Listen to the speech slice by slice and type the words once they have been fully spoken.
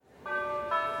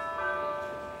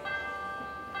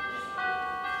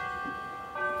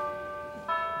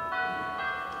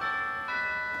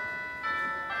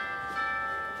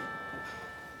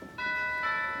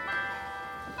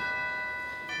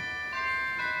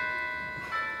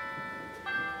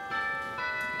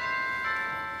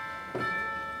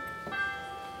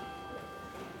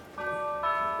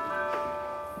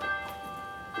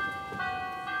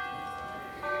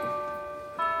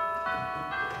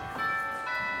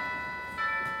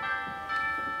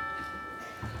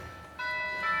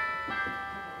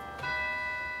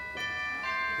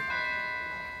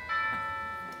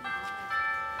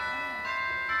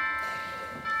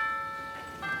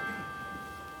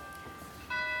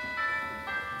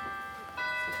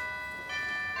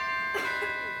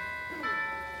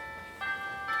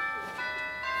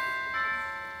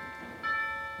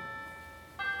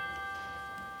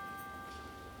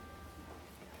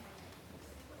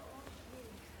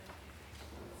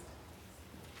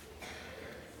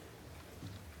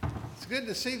good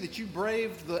to see that you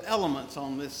braved the elements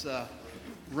on this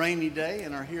rainy day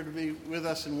and are here to be with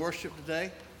us in worship today.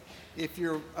 If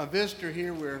you're a visitor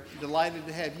here, we're delighted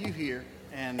to have you here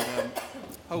and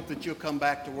hope that you'll come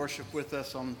back to worship with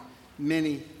us on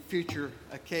many future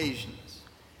occasions.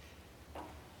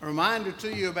 A reminder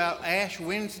to you about Ash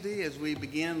Wednesday as we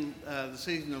begin the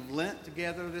season of Lent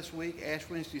together this week. Ash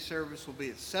Wednesday service will be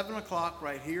at 7 o'clock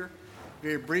right here.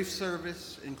 Very brief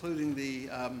service, including the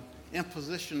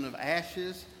imposition of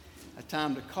ashes, a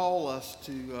time to call us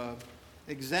to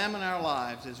examine our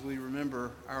lives as we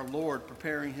remember our Lord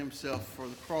preparing himself for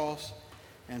the cross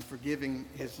and for giving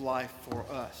his life for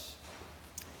us.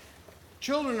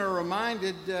 Children are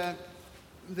reminded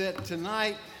that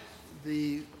tonight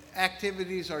the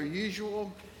activities are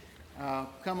usual.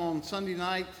 Come on Sunday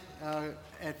night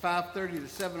at 5:30 to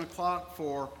 7 o'clock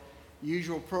for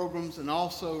usual programs, and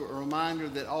also a reminder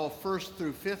that all 1st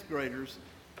through 5th graders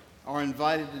are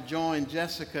invited to join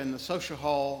Jessica in the social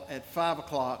hall at 5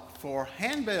 o'clock for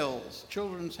handbells,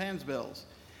 children's handbells.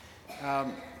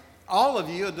 All of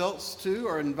you, adults too,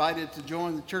 are invited to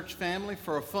join the church family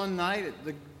for a fun night at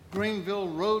the Greenville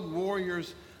Road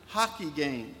Warriors hockey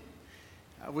game.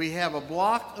 We have a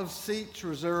block of seats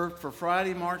reserved for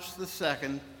Friday, March the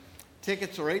 2nd.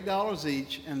 Tickets are $8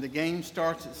 each, and the game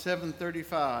starts at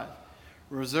 7:35.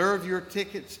 Reserve your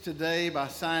tickets today by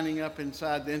signing up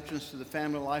inside the entrance to the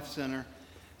Family Life Center.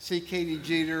 See Katie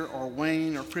Jeter or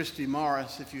Wayne or Christy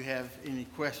Morris if you have any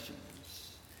questions.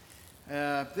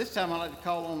 This time I'd like to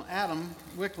call on Adam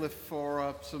Wycliffe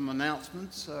for some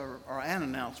announcements, or an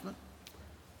announcement.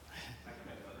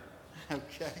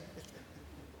 Okay.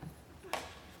 Good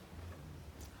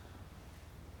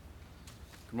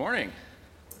morning.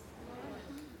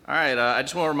 All right, I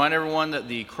just want to remind everyone that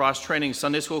the cross-training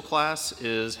Sunday school class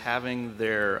is having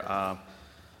their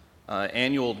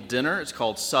annual dinner. It's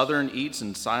called Southern Eats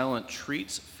and Silent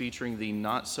Treats, featuring the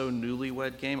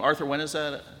not-so-newlywed game. Arthur, when is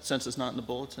that, since it's not in the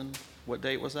bulletin? What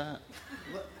date was that?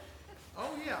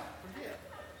 Oh, yeah, forget.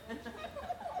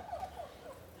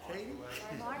 Katie?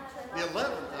 The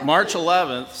 11th. March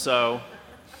 11th, so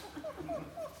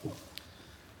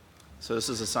this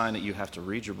is a sign that you have to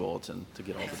read your bulletin to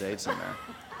get all the dates in there.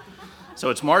 So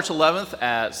it's March 11th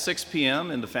at 6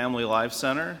 p.m. in the Family Life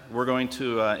Center. We're going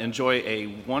to enjoy a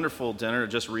wonderful dinner.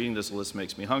 Just reading this list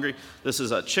makes me hungry. This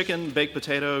is a chicken, baked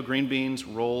potato, green beans,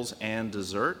 rolls, and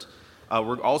dessert.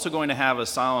 We're also going to have a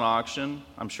silent auction.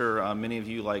 I'm sure many of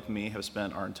you, like me, have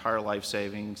spent our entire life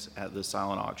savings at this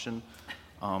silent auction.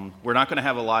 We're not going to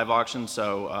have a live auction,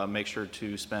 so make sure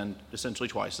to spend essentially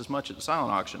twice as much at the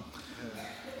silent auction.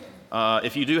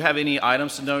 If you do have any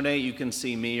items to donate, you can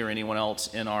see me or anyone else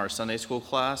in our Sunday school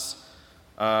class.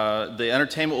 The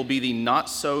entertainment will be the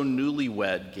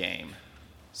not-so-newlywed game.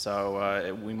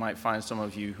 So we might find some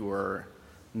of you who are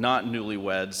not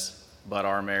newlyweds but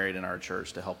are married in our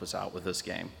church to help us out with this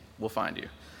game. We'll find you.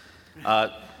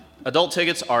 Adult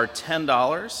tickets are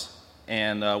 $10,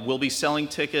 and we'll be selling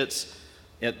tickets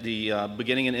at the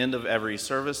beginning and end of every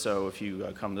service. So if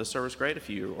you come to this service, great. If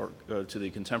you go to the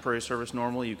contemporary service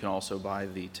normally, you can also buy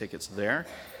the tickets there.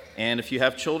 And if you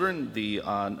have children,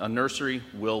 a nursery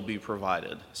will be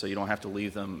provided, so you don't have to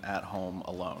leave them at home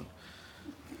alone.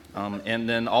 And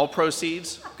then all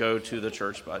proceeds go to the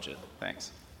church budget.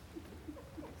 Thanks.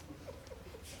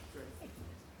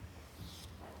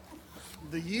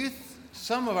 The youth,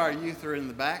 some of our youth are in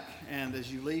the back, and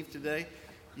as you leave today,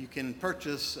 you can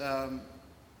purchase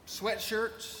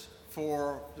sweatshirts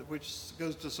which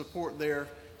goes to support their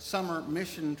summer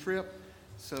mission trip.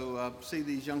 So see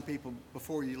these young people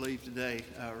before you leave today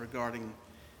regarding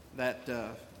that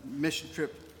mission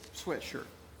trip sweatshirt.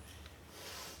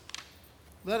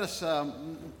 Let us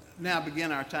now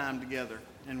begin our time together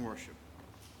in worship.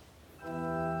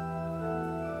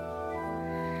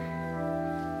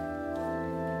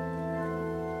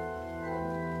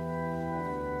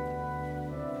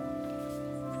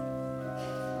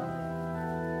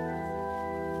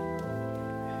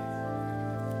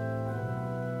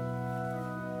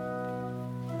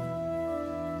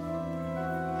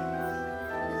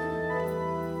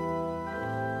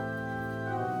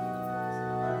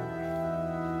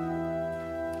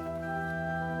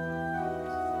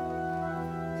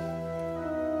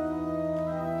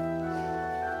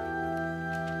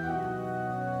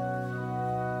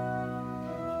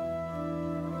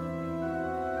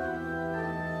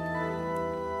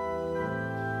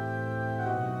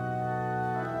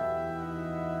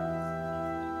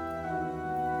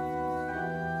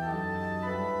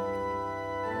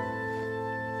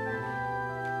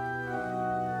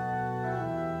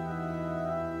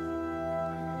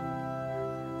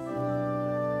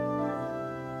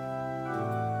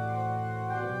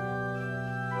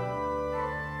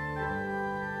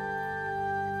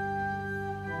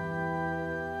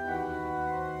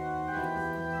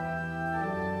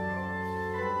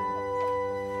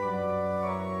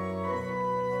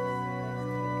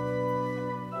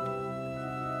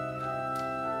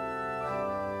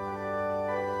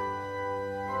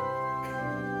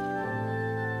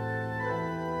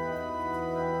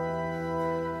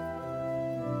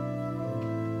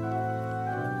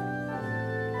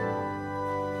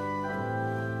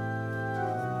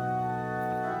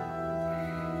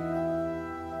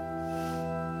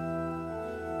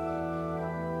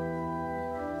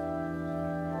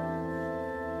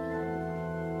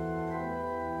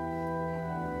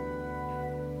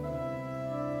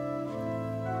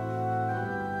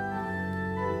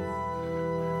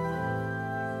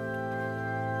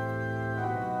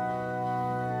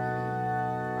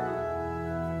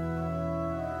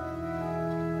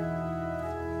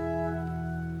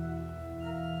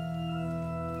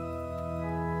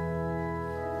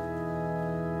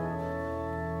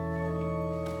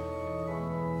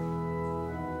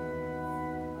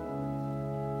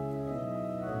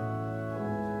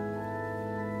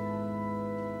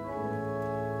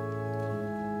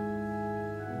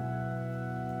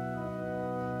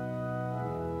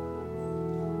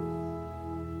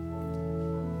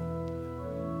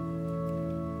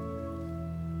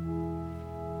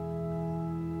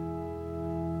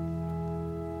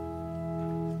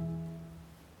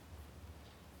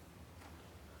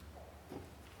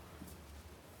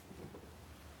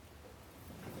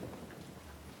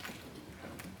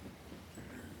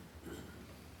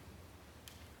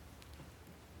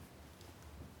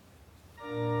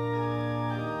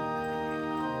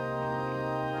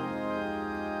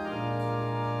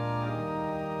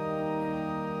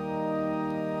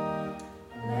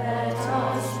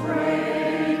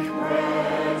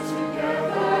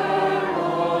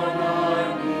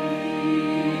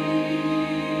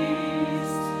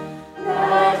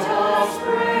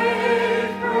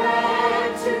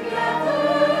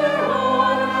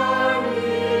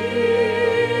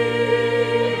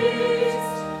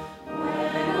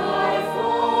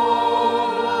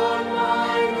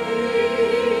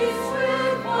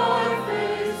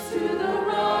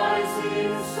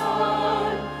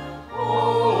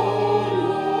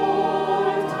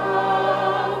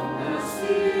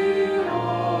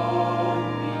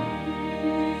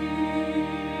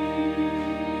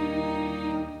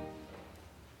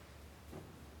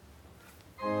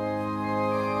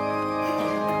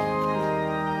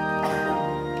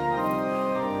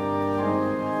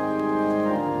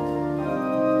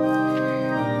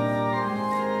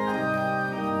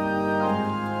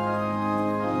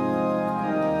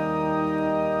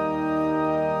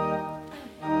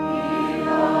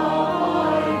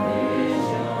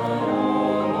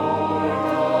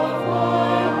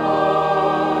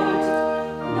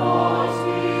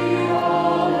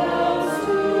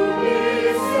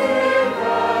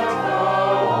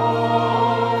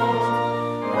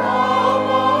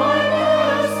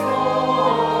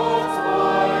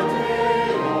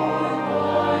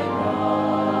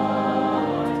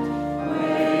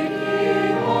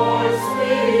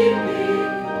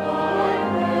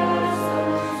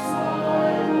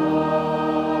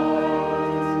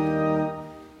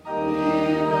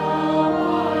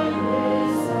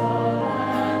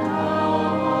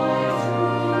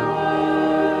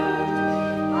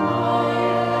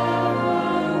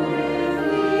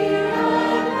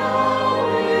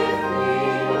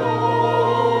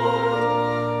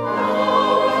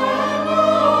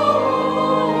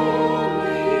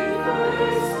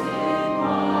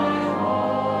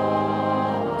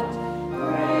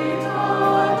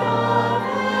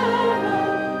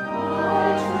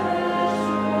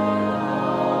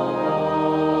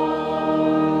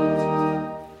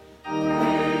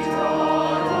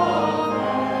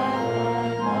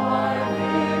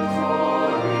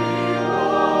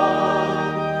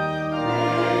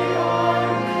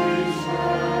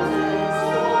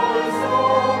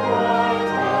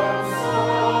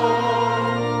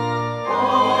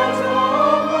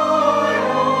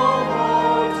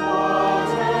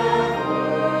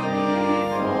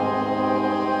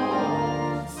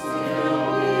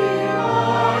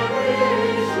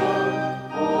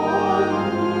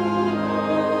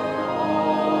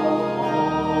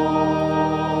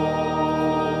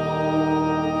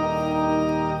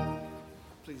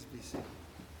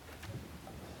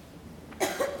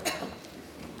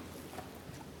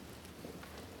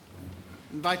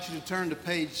 invite you to turn to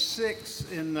page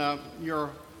 6 in your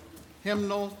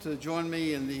hymnal to join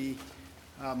me in the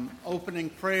opening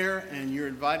prayer, and you're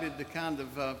invited to kind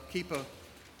of keep a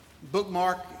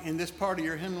bookmark in this part of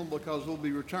your hymnal because we'll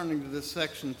be returning to this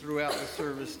section throughout the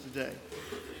service today.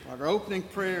 Our opening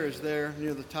prayer is there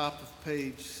near the top of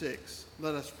page 6.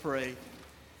 Let us pray.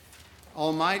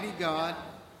 Almighty God,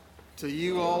 to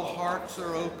you all hearts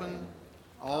are open,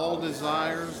 all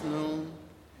desires known,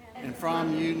 and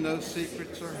from you no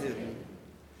secrets are hidden.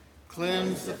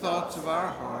 Cleanse the thoughts of our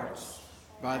hearts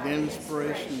by the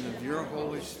inspiration of your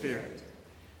Holy Spirit,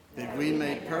 that we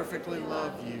may perfectly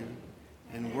love you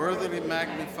and worthily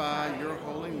magnify your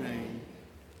holy name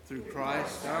through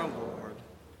Christ our Lord.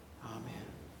 Amen.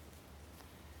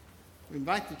 We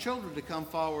invite the children to come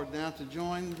forward now to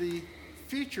join the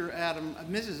future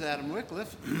Mrs. Adam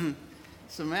Wycliffe,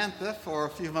 Samantha, for a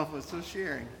few moments of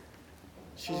sharing.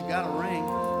 She's got a ring.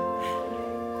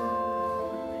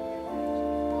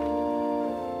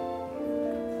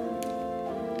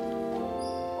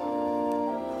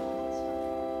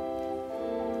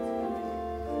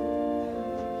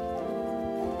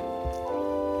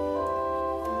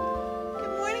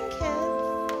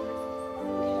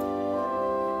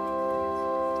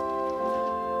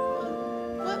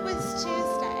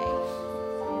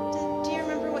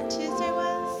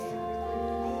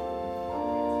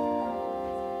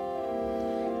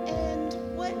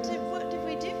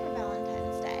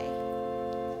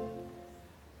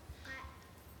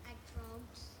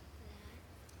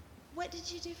 What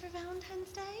did you do for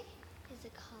Valentine's Day? Is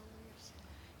it colors?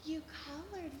 You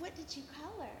colored. What did you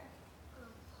color?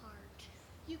 Heart.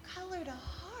 You colored a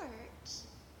heart.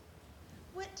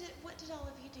 What did all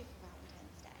of you do for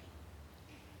Valentine's Day?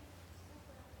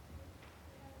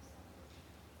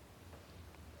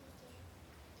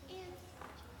 And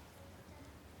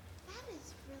that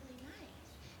is really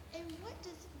nice. And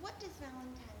what does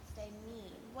Valentine's Day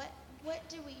mean? What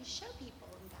do we show people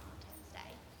in Valentine's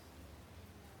Day?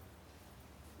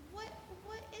 What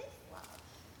is love?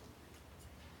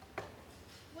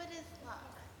 What is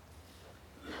love?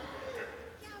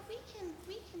 Yeah, we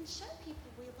can show people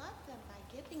we love them by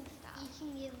giving stuff. You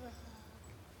can give a hug.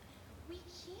 We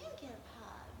can give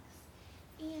hugs.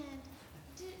 And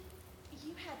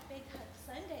you had Big Hug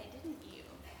Sunday, didn't you?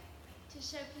 To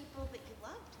show people that you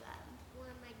loved them.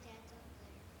 Well, my dad's up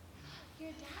there.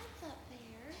 Your dad's up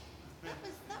there.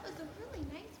 That was a really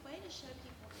nice way to show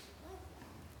people that you love them.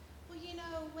 Well, you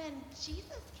know, when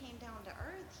Jesus came down to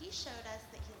earth, he showed us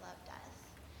that he loved us.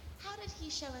 How did he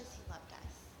show us he loved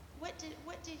us? What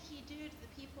did he do to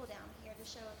the people down here to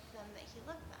show them that he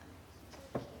loved them?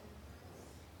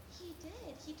 He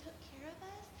did. He took care of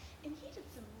us, and he did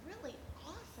some really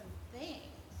awesome things.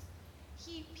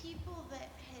 People that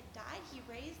had died, he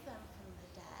raised them from the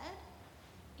dead,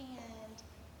 and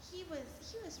he was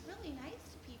really nice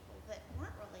to people that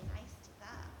weren't really nice to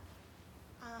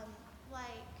them.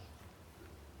 Like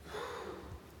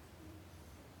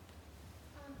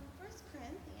 1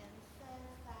 Corinthians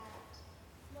says that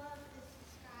love is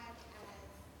described as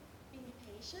being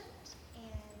patient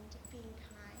and being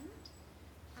kind,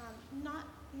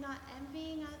 not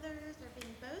envying others or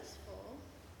being boastful,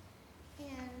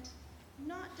 and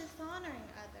not dishonoring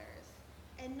others,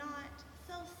 and not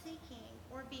self-seeking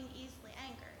or being easily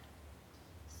angered.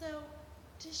 So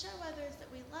to show others that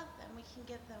we love them, we can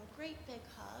give them great big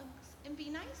hugs and be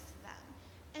nice to them,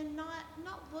 and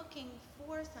not looking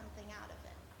for something out of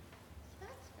it. So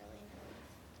that's really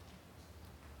nice.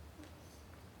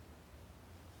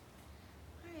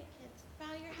 All right, kids,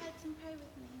 bow your heads and pray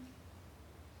with me.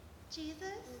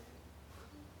 Jesus,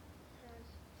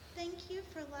 thank you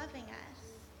for loving us.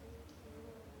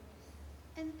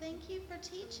 And thank you for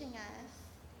teaching us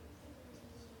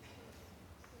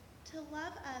to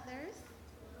love others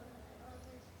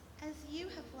as you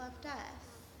have loved us.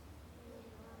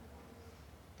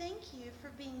 Thank you for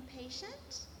being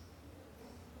patient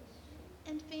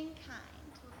and being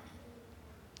kind.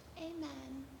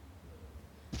 Amen.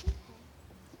 Okay.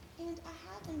 And I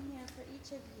have in here for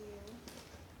each of you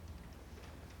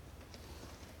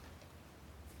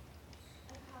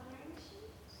a coloring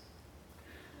sheet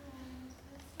and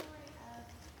the story of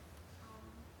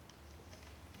Zacchaeus.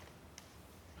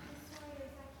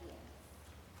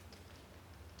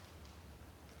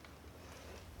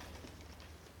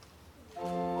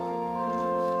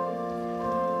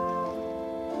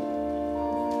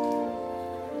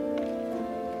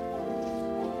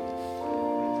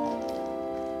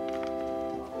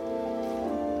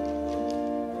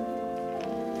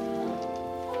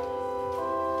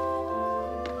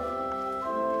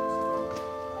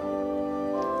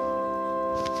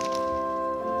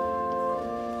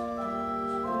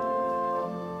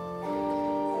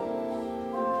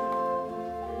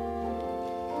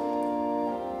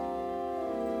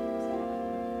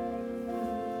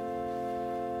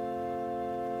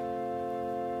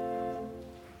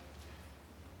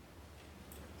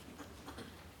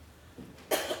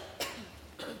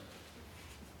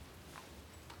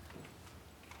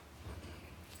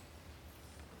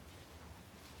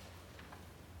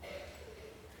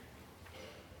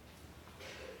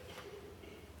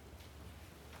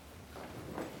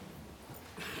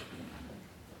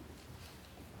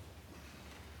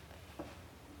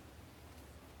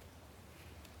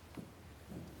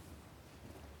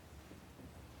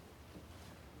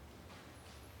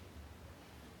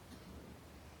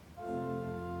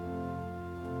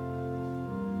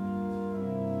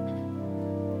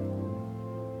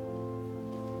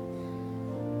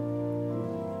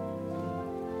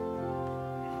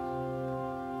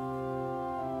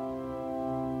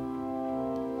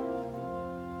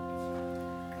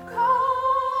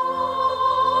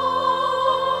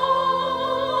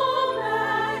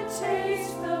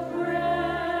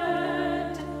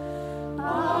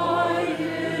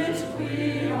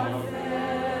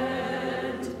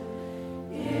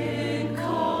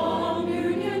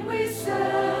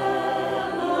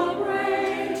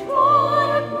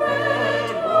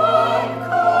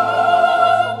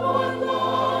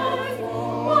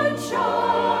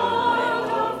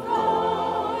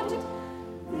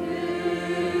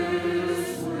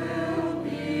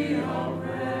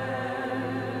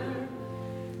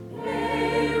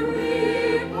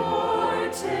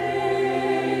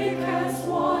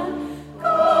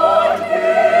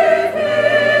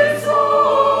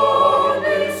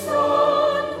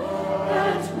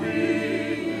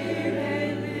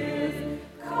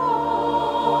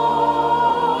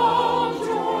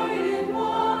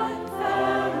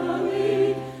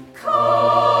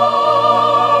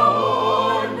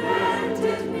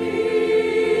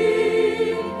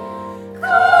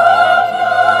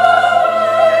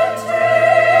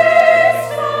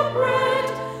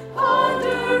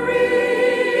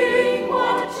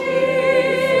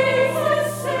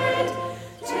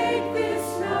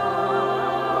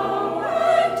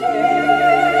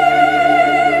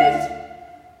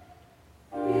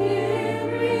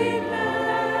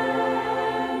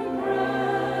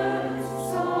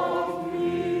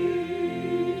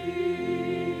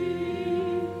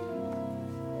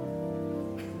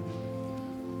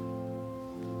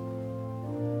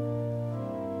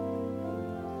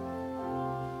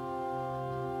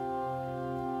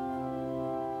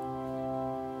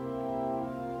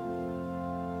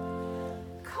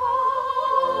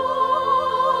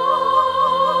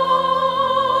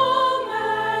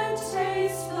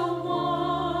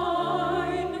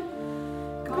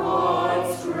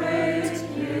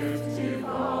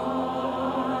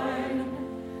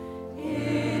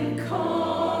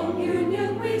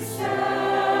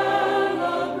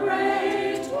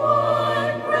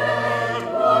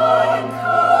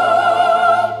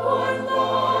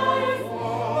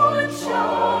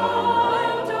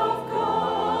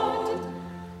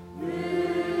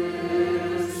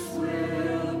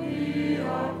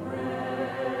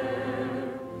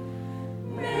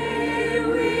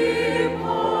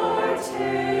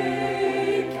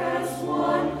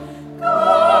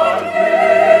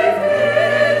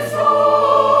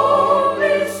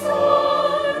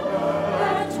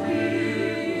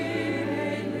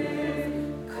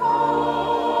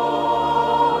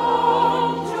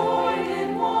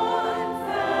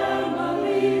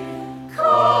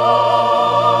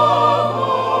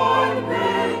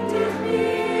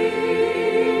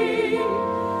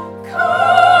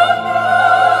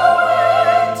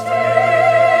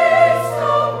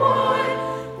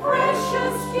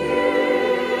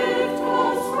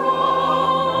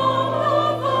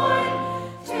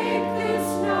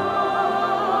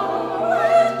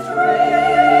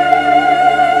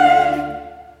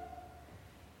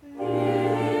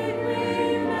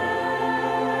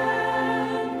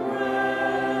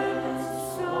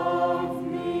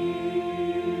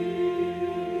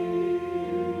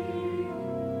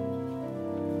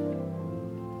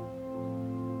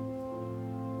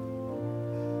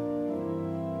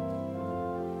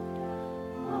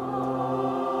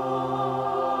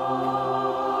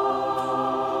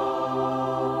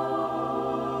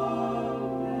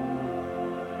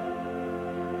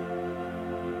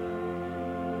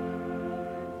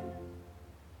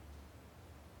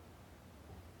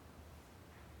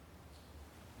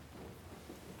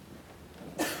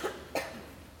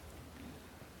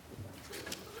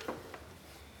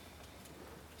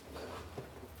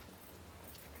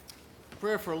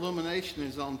 prayer for illumination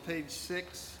is on page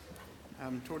 6,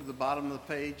 toward the bottom of the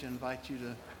page. I invite you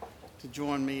to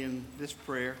join me in this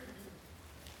prayer.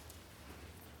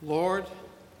 Lord,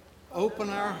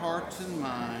 open our hearts and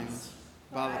minds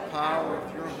by the power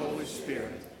of your Holy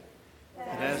Spirit,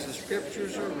 that as the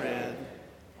Scriptures are read,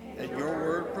 that your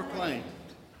word proclaimed,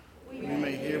 we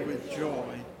may hear with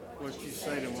joy what you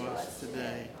say to us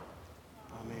today.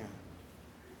 Amen.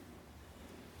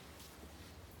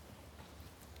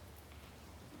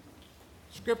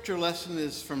 Scripture lesson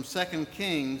is from 2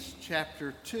 Kings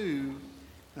chapter 2,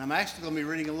 and I'm actually going to be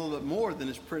reading a little bit more than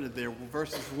is printed there,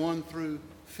 verses 1 through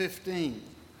 15.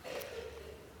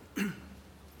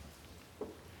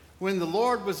 When the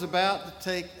Lord was about to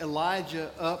take Elijah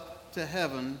up to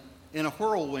heaven in a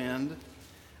whirlwind,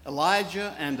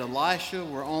 Elijah and Elisha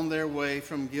were on their way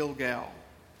from Gilgal.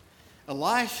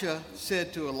 Elijah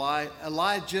said to Elisha,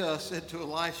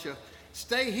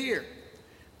 "Stay here.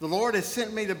 The Lord has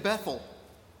sent me to Bethel."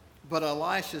 But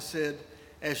Elisha said,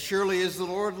 "As surely as the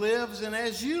Lord lives and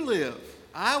as you live,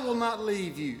 I will not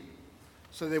leave you."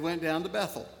 So they went down to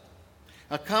Bethel.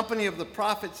 A company of the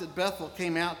prophets at Bethel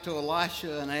came out to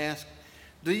Elisha and asked,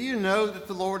 "Do you know that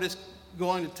the Lord is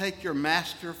going to take your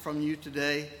master from you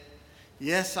today?"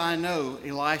 "Yes, I know,"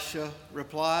 Elisha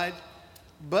replied,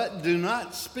 "but do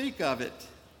not speak of it."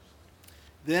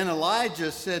 Then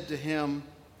Elijah said to him,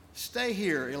 "Stay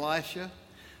here, Elisha.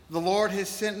 The Lord has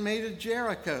sent me to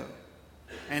Jericho."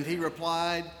 And he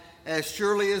replied, "As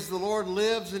surely as the Lord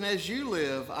lives and as you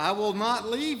live, I will not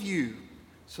leave you."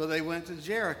 So they went to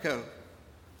Jericho.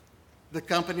 The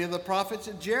company of the prophets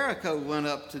at Jericho went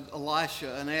up to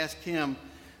Elisha and asked him,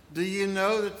 "Do you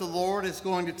know that the Lord is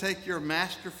going to take your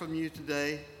master from you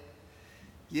today?"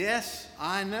 "Yes,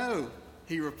 I know,"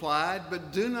 he replied,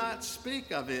 "but do not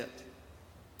speak of it."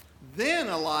 Then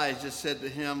Elijah said to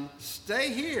him,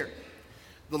 "Stay here.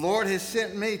 The Lord has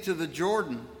sent me to the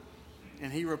Jordan."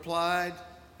 And he replied,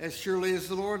 "As surely as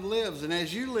the Lord lives and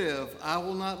as you live, I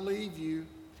will not leave you."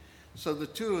 So the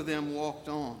two of them walked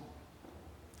on.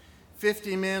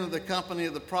 50 men of the company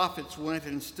of the prophets went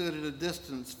and stood at a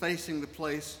distance, facing the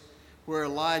place where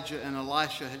Elijah and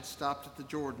Elisha had stopped at the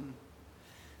Jordan.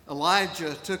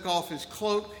 Elijah took off his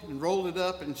cloak and rolled it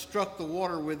up and struck the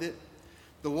water with it.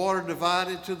 The water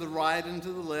divided to the right and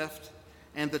to the left,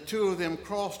 and the two of them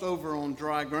crossed over on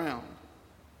dry ground.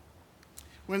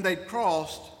 When they'd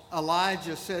crossed,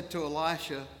 Elijah said to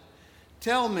Elisha,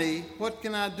 "Tell me, what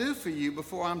can I do for you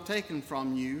before I'm taken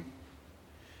from you?"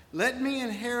 "Let me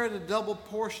inherit a double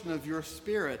portion of your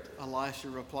spirit," Elisha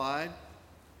replied.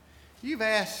 "You've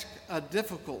asked a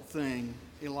difficult thing,"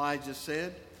 Elijah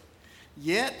said.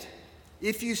 "Yet,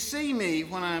 if you see me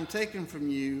when I am taken from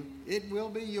you, it will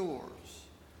be yours.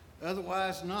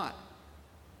 Otherwise not."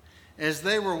 As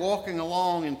they were walking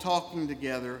along and talking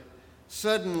together,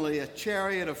 suddenly a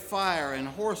chariot of fire and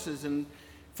horses and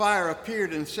fire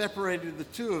appeared and separated the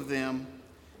two of them,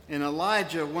 and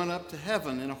Elijah went up to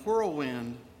heaven in a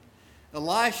whirlwind.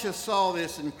 Elisha saw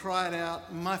this and cried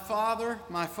out, my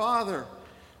father,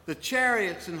 the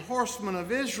chariots and horsemen of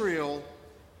Israel."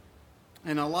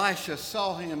 And Elisha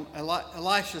saw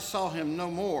him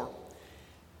no more.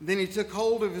 Then he took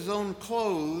hold of his own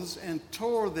clothes and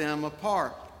tore them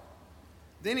apart.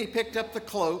 Then he picked up the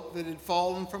cloak that had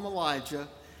fallen from Elijah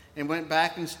and went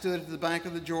back and stood at the bank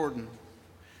of the Jordan.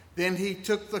 Then he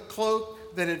took the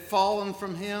cloak that had fallen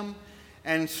from him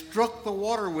and struck the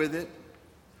water with it.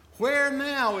 "Where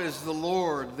now is the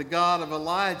Lord, the God of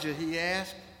Elijah?" he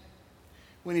asked.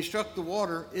 When he struck the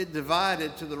water, it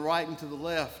divided to the right and to the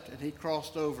left, and he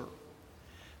crossed over.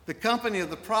 The company of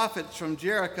the prophets from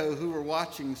Jericho who were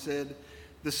watching said,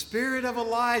 "The spirit of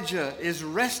Elijah is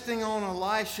resting on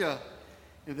Elisha."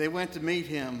 And they went to meet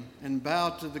him and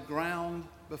bowed to the ground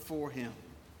before him.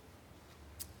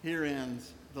 Here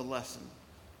ends the lesson.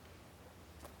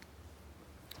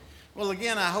 Well,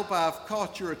 again, I hope I've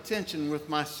caught your attention with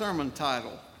my sermon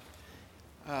title,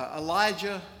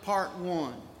 Elijah Part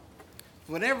 1.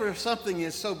 Whenever something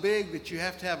is so big that you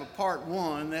have to have a Part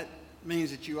 1, that means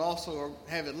that you also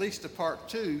have at least a Part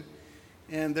 2.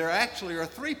 And there actually are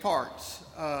 3 parts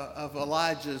of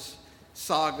Elijah's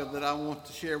saga that I want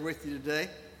to share with you today.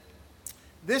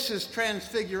 This is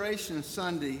Transfiguration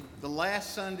Sunday, the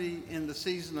last Sunday in the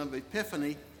season of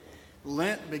Epiphany.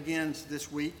 Lent begins this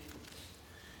week.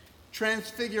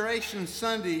 Transfiguration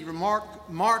Sunday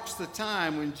marks the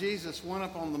time when Jesus went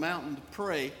up on the mountain to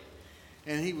pray,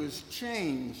 and he was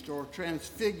changed or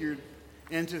transfigured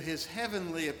into his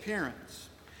heavenly appearance.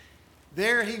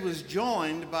 There he was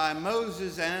joined by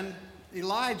Moses and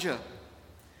Elijah,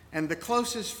 and the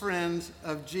closest friends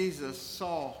of Jesus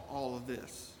saw all of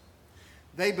this.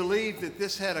 They believed that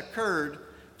this had occurred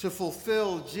to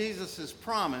fulfill Jesus'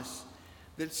 promise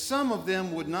that some of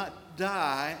them would not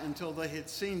die until they had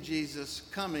seen Jesus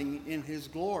coming in his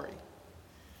glory.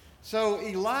 So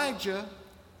Elijah,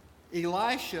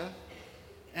 Elisha,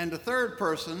 and the third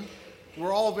person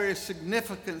were all very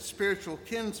significant spiritual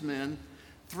kinsmen,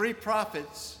 3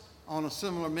 prophets on a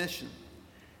similar mission.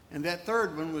 And that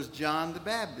third one was John the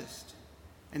Baptist.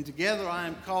 And together I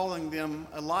am calling them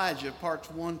Elijah,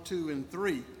 parts 1, 2, and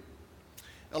 3.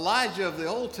 Elijah of the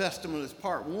Old Testament is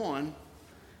part 1.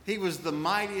 He was the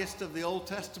mightiest of the Old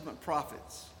Testament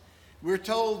prophets. We're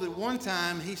told that one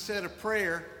time he said a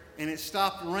prayer and it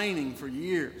stopped raining for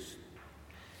years.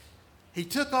 He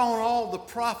took on all the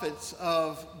prophets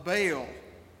of Baal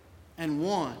and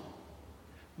won.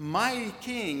 Mighty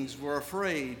kings were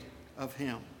afraid of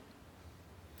him.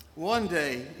 One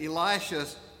day, Elijah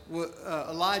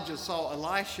saw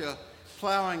Elisha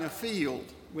plowing a field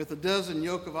with a dozen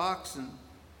yoke of oxen,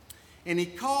 and he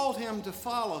called him to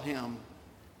follow him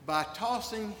by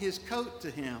tossing his coat to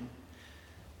him.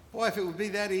 Boy, if it would be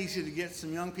that easy to get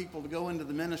some young people to go into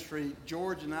the ministry,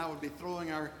 George and I would be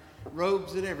throwing our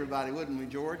robes at everybody, wouldn't we,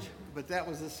 George? But that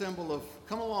was a symbol of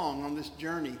come along on this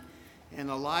journey, and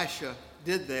Elisha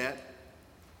did that.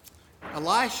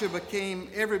 Elisha became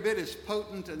every bit as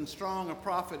potent and strong a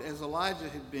prophet as Elijah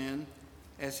had been,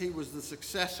 as he was the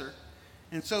successor.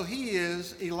 And so he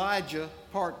is Elijah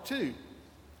part 2.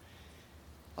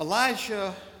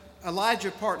 Elijah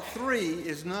part 3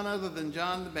 is none other than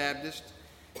John the Baptist,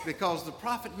 because the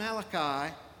prophet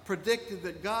Malachi predicted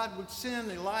that God would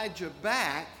send Elijah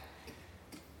back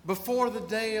before the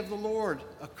day of the Lord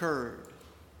occurred.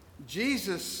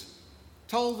 Jesus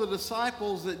told the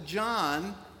disciples that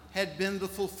John had been the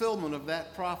fulfillment of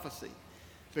that prophecy,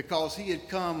 because he had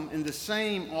come in the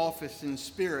same office in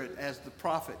spirit as the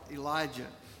prophet Elijah.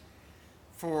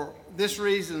 For this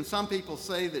reason, some people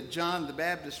say that John the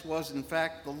Baptist was in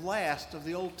fact the last of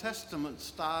the Old Testament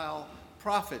style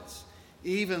prophets,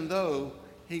 even though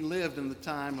he lived in the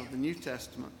time of the New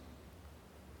Testament.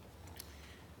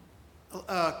 2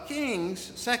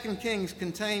 Kings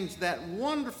contains that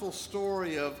wonderful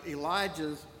story of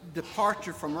Elijah's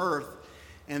departure from earth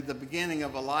and the beginning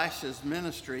of Elisha's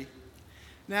ministry.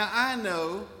 Now, I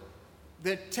know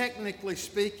that technically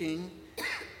speaking,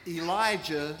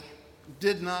 Elijah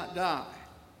did not die.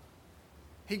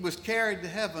 He was carried to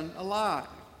heaven alive.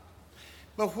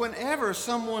 But whenever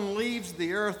someone leaves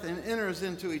the earth and enters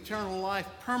into eternal life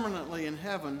permanently in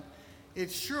heaven,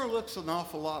 it sure looks an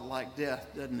awful lot like death,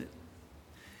 doesn't it?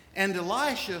 And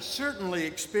Elisha certainly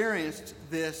experienced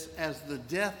this as the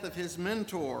death of his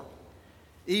mentor,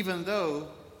 even though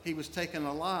he was taken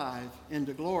alive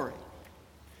into glory.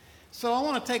 So I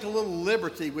want to take a little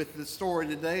liberty with the story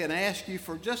today and ask you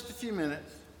for just a few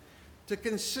minutes to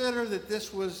consider that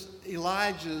this was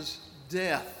Elijah's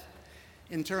death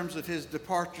in terms of his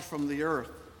departure from the earth.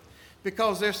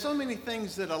 Because there's so many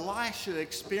things that Elisha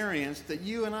experienced that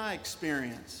you and I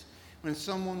experience when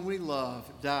someone we love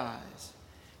dies.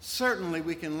 Certainly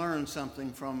we can learn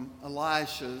something from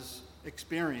Elisha's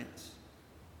experience.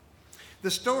 The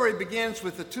story begins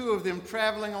with the two of them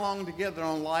traveling along together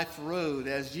on life's road,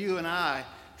 as you and I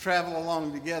travel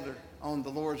along together on the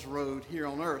Lord's road here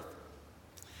on earth.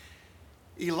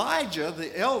 Elijah,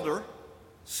 the elder,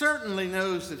 certainly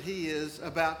knows that he is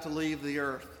about to leave the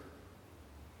earth.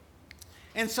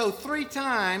 And so 3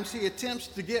 times he attempts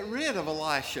to get rid of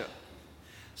Elisha,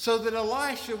 so that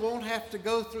Elisha won't have to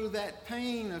go through that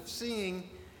pain of seeing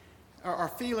or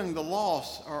feeling the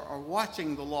loss or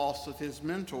watching the loss of his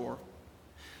mentor.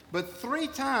 But 3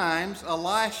 times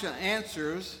Elisha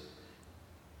answers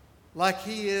like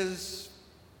he is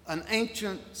an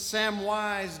ancient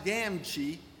Samwise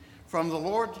Gamgee from the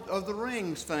Lord of the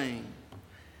Rings fame.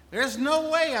 There's no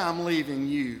way I'm leaving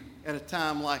you at a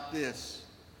time like this.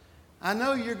 I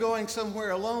know you're going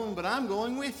somewhere alone, but I'm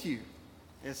going with you,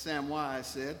 as Samwise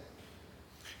said.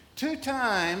 2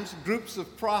 times, groups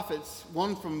of prophets,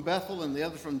 one from Bethel and the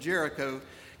other from Jericho,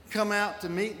 come out to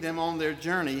meet them on their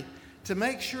journey to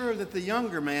make sure that the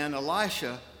younger man,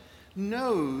 Elisha,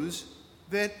 knows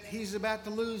that he's about to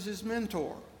lose his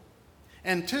mentor.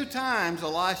 And 2 times,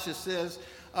 Elisha says,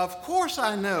 "Of course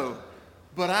I know,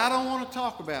 but I don't want to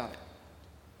talk about it."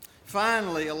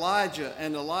 Finally, Elijah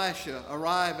and Elisha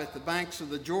arrive at the banks of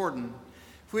the Jordan,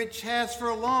 which has for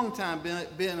a long time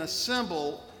been a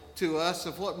symbol to us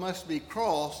of what must be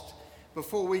crossed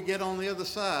before we get on the other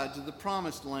side to the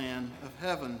promised land of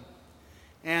heaven.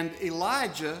 And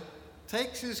Elijah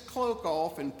takes his cloak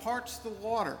off and parts the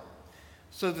water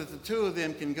so that the two of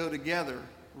them can go together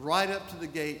right up to the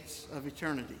gates of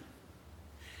eternity.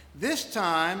 This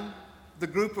time, the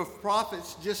group of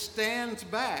prophets just stands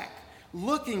back,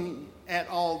 looking at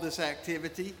all this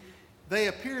activity. They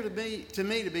appear to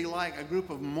me to be like a group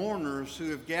of mourners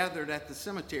who have gathered at the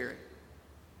cemetery.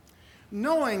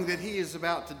 Knowing that he is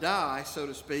about to die, so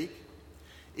to speak,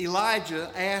 Elijah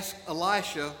asked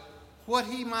Elisha what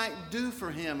he might do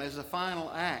for him as a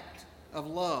final act of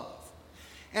love.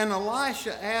 And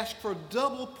Elisha asked for a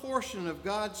double portion of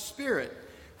God's Spirit,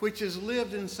 which has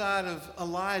lived inside of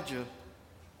Elijah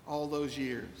all those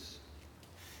years.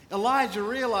 Elijah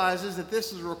realizes that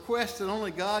this is a request that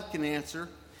only God can answer,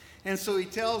 and so he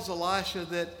tells Elisha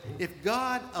that if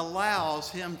God allows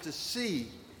him to see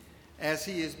as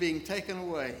he is being taken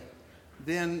away,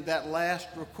 then that last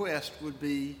request would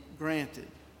be granted.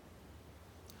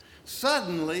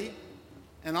 Suddenly,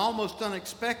 and almost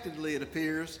unexpectedly it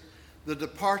appears, the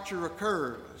departure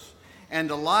occurs, and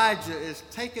Elijah is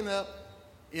taken up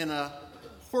in a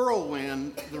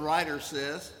whirlwind, the writer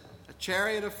says, a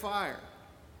chariot of fire.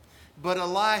 But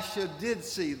Elisha did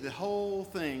see the whole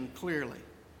thing clearly.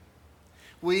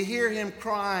 We hear him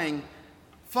crying,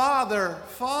 "Father,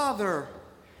 Father!"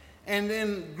 And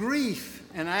in grief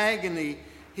and agony,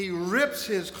 he rips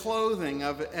his clothing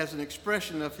as an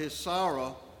expression of his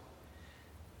sorrow.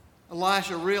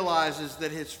 Elisha realizes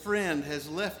that his friend has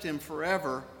left him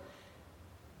forever.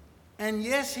 And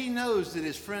yes, he knows that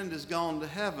his friend has gone to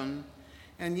heaven,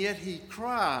 and yet he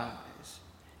cries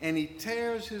and he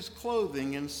tears his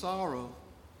clothing in sorrow.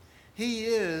 He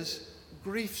is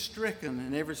grief-stricken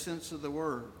in every sense of the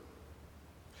word.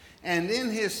 And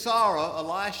in his sorrow,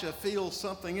 Elisha feels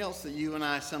something else that you and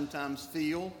I sometimes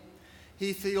feel.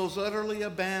 He feels utterly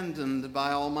abandoned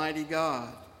by Almighty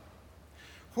God.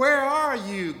 "Where are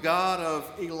you, God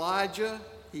of Elijah?"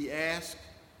 he asked.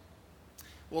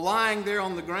 Well, lying there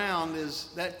on the ground is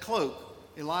that cloak,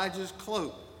 Elijah's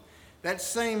cloak, that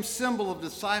same symbol of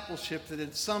discipleship that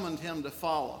had summoned him to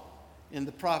follow in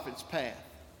the prophet's path.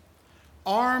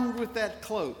 Armed with that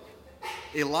cloak,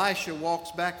 Elisha walks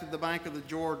back to the bank of the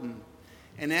Jordan,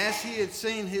 and as he had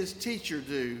seen his teacher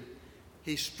do,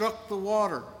 he struck the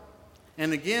water,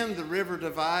 and again the river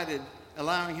divided,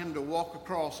 allowing him to walk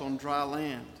across on dry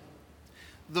land.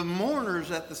 The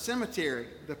mourners at the cemetery,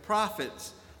 the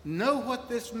prophets, know what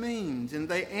this means, and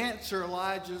they answer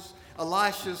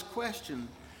Elisha's question.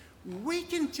 "We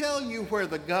can tell you where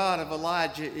the God of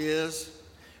Elijah is.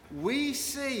 We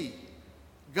see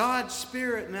God's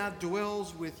Spirit now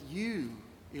dwells with you,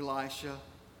 Elisha."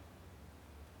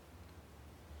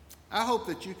 I hope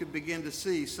that you could begin to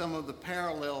see some of the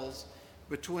parallels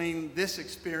between this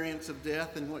experience of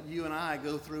death and what you and I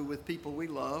go through with people we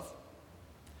love.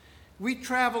 We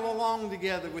travel along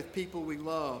together with people we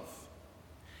love,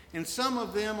 and some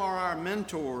of them are our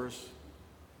mentors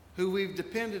who we've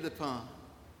depended upon,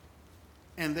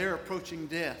 and they're approaching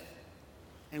death,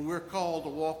 and we're called to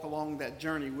walk along that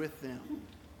journey with them.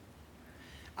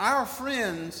 Our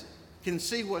friends can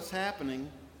see what's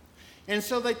happening, and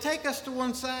so they take us to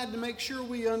one side to make sure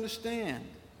we understand.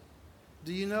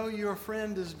 "Do you know your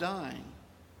friend is dying?"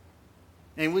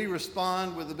 And we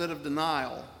respond with a bit of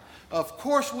denial. "Of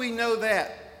course we know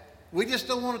that. We just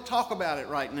don't want to talk about it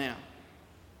right now."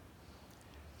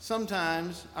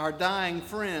 Sometimes our dying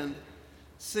friend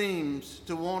seems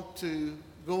to want to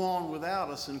go on without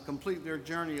us and complete their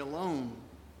journey alone.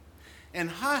 And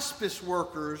hospice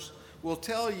workers will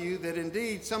tell you that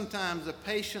indeed sometimes a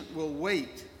patient will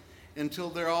wait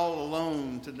until they're all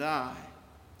alone to die.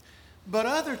 But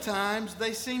other times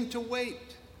they seem to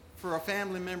wait for a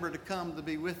family member to come to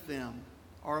be with them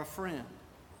or a friend.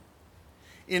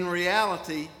 In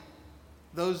reality,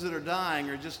 those that are dying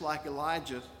are just like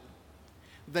Elijah.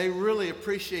 They really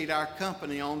appreciate our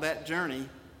company on that journey,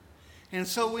 and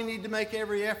so we need to make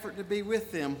every effort to be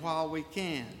with them while we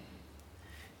can.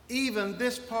 Even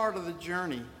this part of the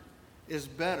journey is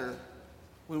better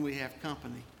when we have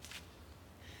company.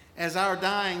 As our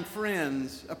dying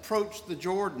friends approach the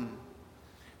Jordan,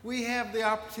 we have the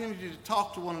opportunity to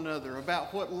talk to one another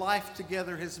about what life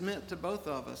together has meant to both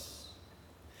of us.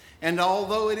 And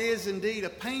although it is indeed a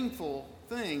painful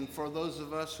thing for those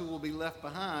of us who will be left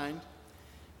behind,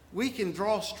 we can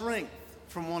draw strength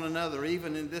from one another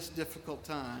even in this difficult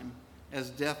time as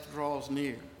death draws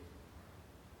near.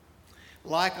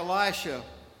 Like Elisha,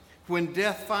 when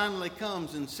death finally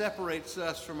comes and separates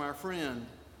us from our friend,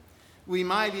 we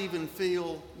might even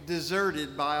feel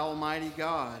deserted by Almighty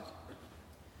God.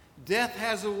 Death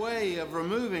has a way of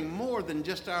removing more than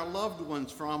just our loved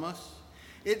ones from us.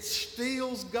 It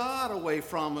steals God away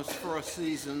from us for a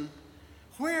season.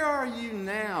 Where are you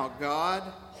now,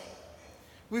 God?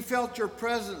 We felt your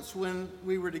presence when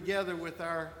we were together with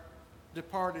our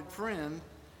departed friend,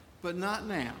 but not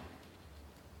now.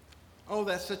 Oh,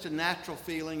 that's such a natural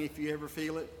feeling if you ever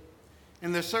feel it.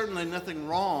 And there's certainly nothing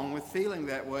wrong with feeling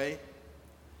that way,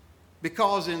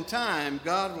 because in time,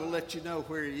 God will let you know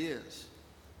where he is,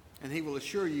 and he will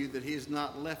assure you that he has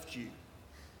not left you.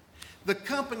 The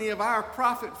company of our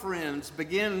prophet friends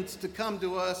begins to come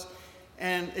to us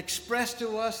and express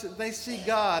to us that they see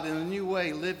God in a new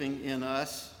way living in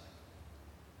us.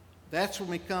 That's when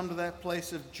we come to that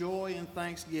place of joy and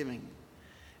thanksgiving,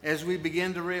 as we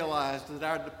begin to realize that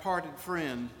our departed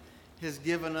friend has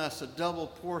given us a double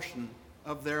portion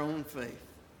of their own faith.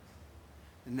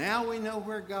 And now we know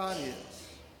where God is.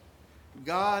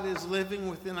 God is living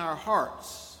within our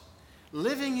hearts,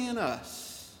 living in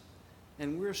us,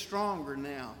 and we're stronger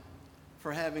now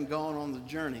for having gone on the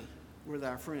journey with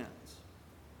our friends.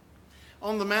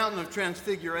 On the mountain of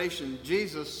Transfiguration,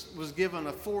 Jesus was given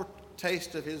a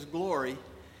foretaste of his glory,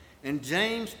 and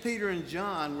James, Peter, and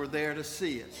John were there to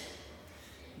see it.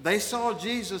 They saw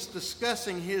Jesus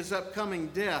discussing his upcoming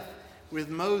death with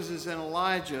Moses and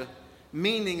Elijah,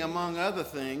 meaning, among other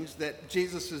things, that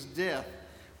Jesus' death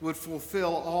would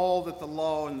fulfill all that the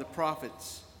law and the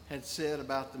prophets had said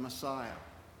about the Messiah.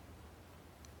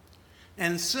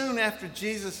 And soon after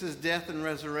Jesus' death and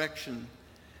resurrection,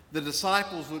 the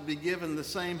disciples would be given the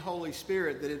same Holy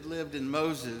Spirit that had lived in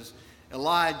Moses,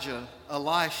 Elijah,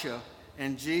 Elisha,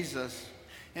 and Jesus.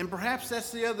 And perhaps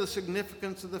that's the other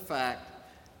significance of the fact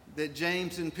that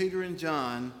James and Peter and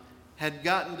John had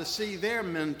gotten to see their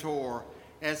mentor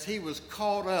as he was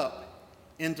caught up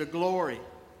into glory,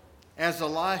 as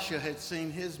Elisha had seen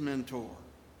his mentor.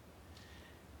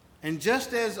 And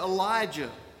just as Elijah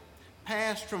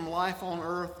passed from life on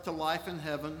earth to life in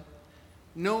heaven,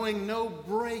 knowing no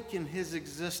break in his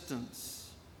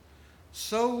existence,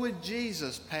 so would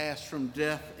Jesus pass from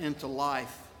death into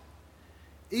life,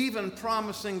 even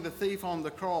promising the thief on the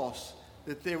cross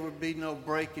that there would be no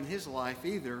break in his life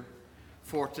either,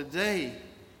 for today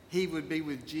he would be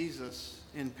with Jesus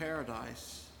in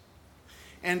paradise.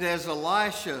 And as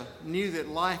Elisha knew that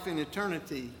life in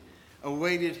eternity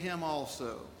awaited him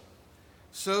also,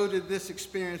 so did this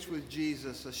experience with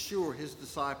Jesus assure his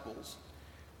disciples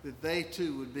that they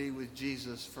too would be with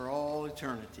Jesus for all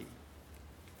eternity.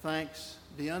 Thanks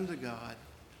be unto God.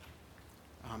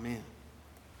 Amen.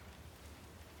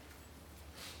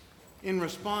 In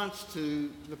response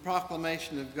to the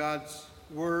proclamation of God's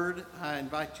word, I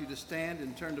invite you to stand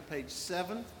and turn to page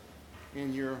 7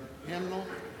 in your hymnal,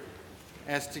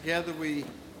 as together we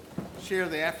share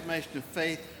the affirmation of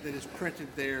faith that is printed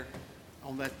there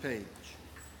on that page.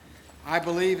 I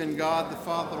believe in God the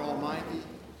Father Almighty,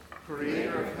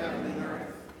 creator of heaven and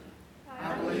earth.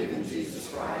 I believe in Jesus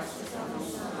Christ, his only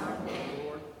Son, our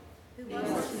Lord,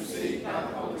 who was conceived by the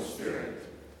Holy Spirit,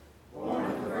 born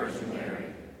of the Virgin Mary,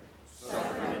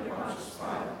 suffered under Pontius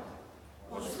Pilate,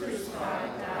 was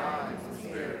crucified, died, and was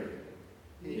buried.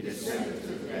 He descended to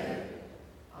the dead.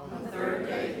 On the third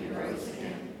day he rose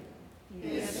again.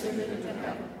 He ascended into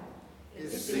heaven,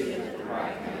 is seated at the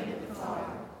right hand of the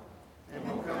Father, and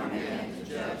will come again to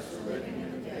judge the living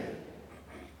and the dead.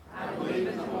 I believe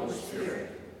in the Holy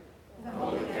Spirit, the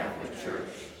Holy Catholic Church,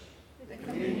 the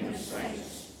communion of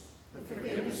saints, the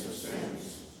forgiveness of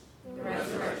sins, the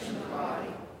resurrection of the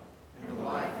body, and the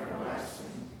life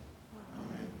everlasting.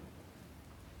 Amen.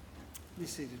 Be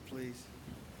seated, please.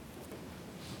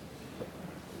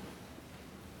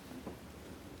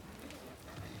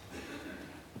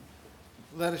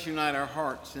 Let us unite our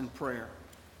hearts in prayer.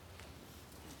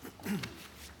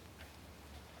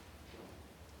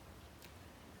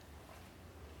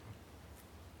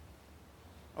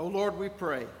 O Lord, we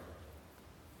pray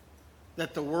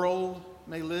that the world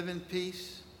may live in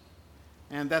peace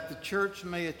and that the church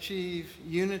may achieve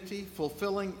unity,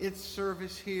 fulfilling its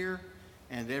service here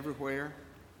and everywhere.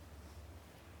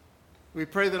 We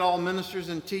pray that all ministers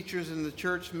and teachers in the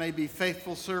church may be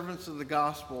faithful servants of the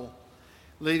gospel,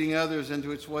 leading others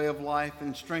into its way of life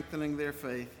and strengthening their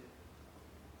faith.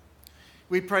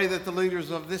 We pray that the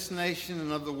leaders of this nation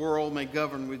and of the world may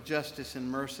govern with justice and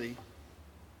mercy.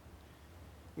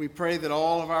 We pray that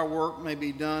all of our work may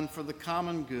be done for the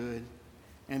common good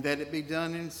and that it be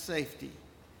done in safety,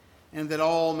 and that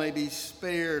all may be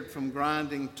spared from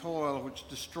grinding toil which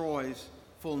destroys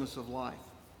fullness of life.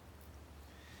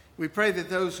 We pray that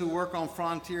those who work on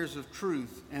frontiers of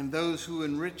truth and those who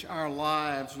enrich our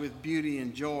lives with beauty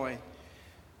and joy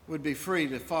would be free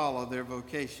to follow their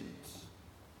vocations.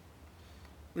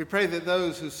 We pray that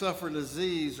those who suffer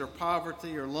disease or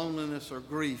poverty or loneliness or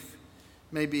grief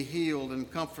may be healed and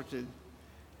comforted,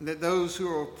 and that those who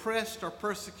are oppressed or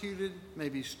persecuted may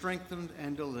be strengthened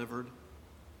and delivered.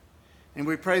 And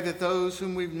we pray that those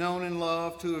whom we've known and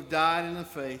loved who have died in the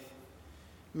faith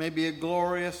may be a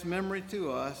glorious memory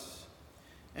to us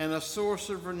and a source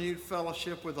of renewed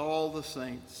fellowship with all the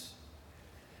saints.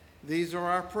 These are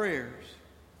our prayers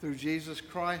through Jesus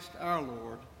Christ our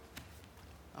Lord.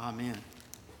 Amen.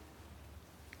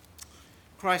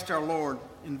 Christ our Lord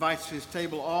invites to his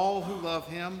table all who love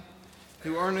him,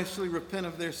 who earnestly repent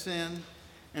of their sin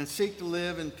and seek to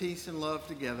live in peace and love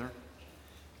together.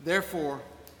 Therefore,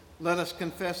 let us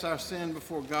confess our sin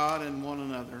before God and one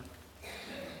another.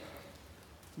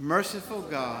 Merciful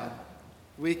God,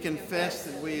 we confess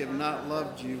that we have not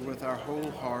loved you with our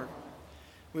whole heart.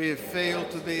 We have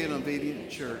failed to be an obedient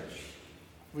church.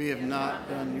 We have not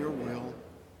done your will.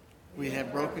 We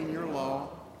have broken your law.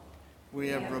 We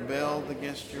have rebelled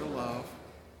against your love.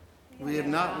 We have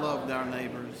not loved our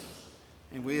neighbors,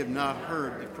 and we have not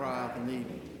heard the cry of the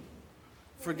needy.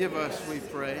 Forgive us, we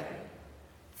pray.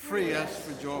 Free us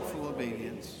for joyful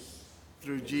obedience.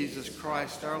 Through Jesus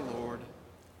Christ our Lord.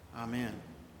 Amen.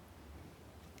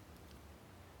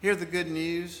 Hear the good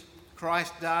news.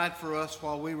 Christ died for us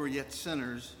while we were yet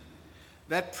sinners.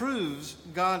 That proves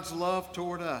God's love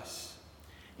toward us.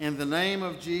 In the name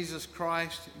of Jesus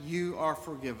Christ, you are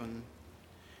forgiven.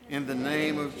 In the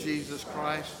name of Jesus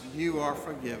Christ, you are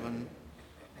forgiven.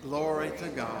 Glory to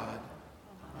God.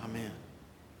 Amen.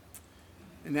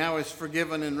 And now, as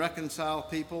forgiven and reconciled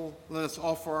people, let us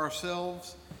offer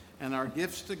ourselves and our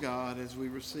gifts to God as we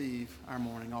receive our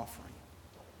morning offering.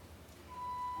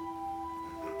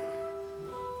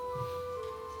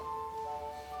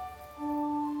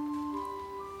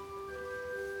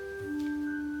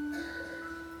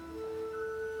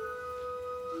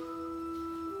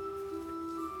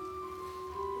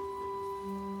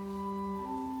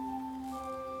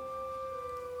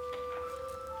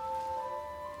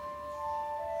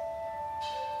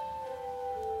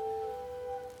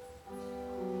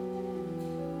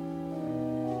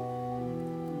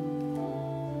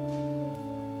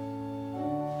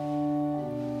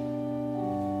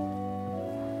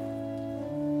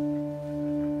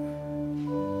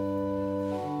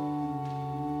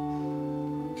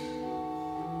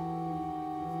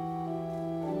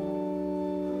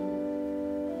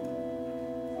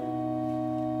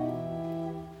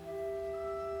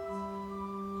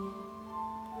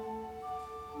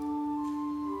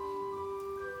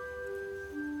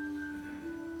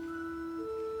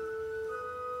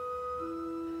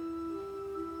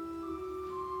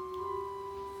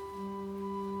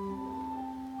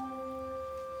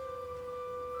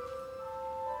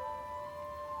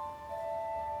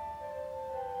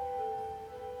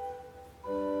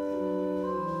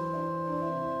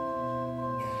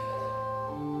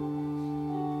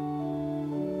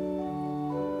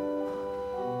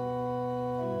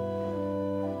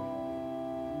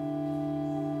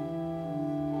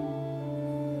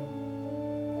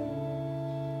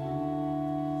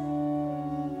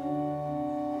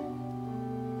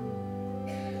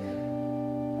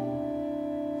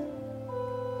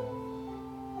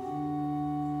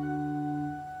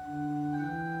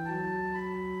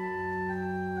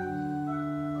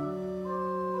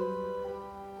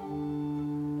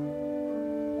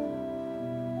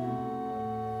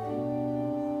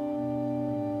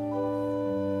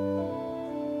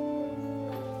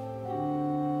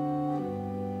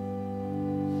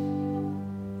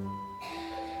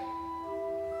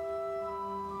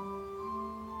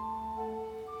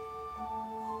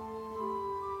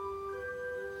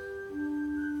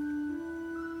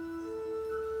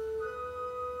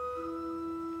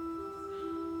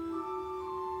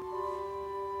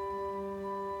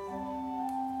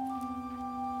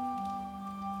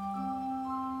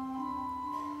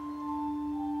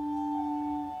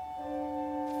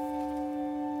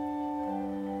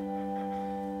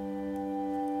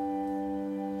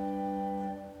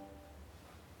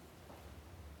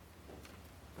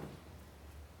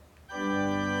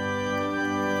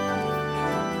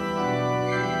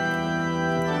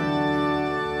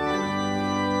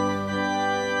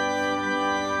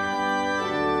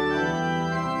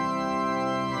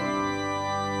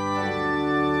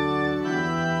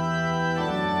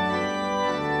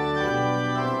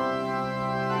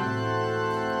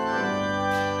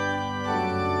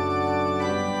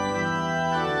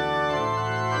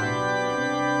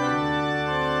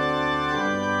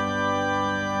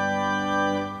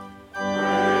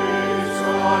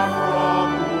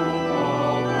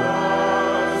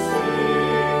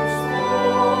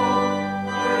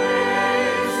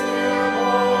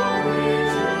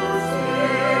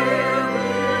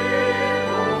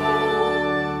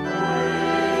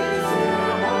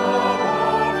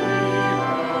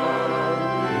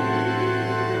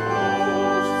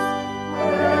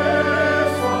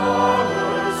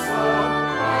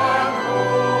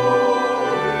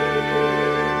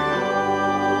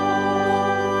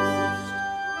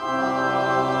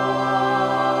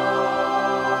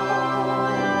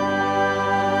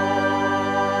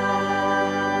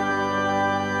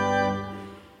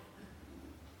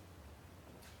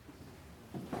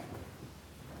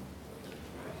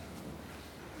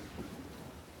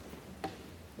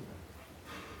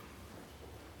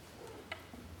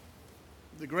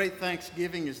 The Great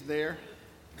Thanksgiving is there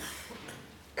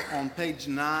on page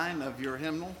 9 of your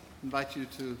hymnal. I invite you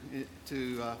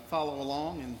to follow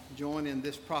along and join in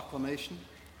this proclamation.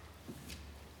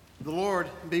 The Lord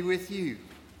be with you.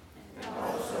 And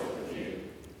also with you.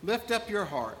 Lift up your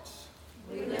hearts.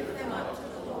 We lift them up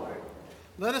to the Lord.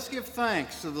 Let us give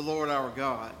thanks to the Lord our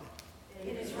God. It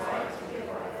is right to give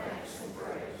our thanks and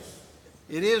praise.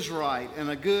 It is right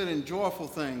and a good and joyful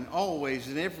thing, always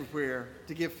and everywhere,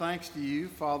 to give thanks to you,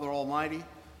 Father Almighty,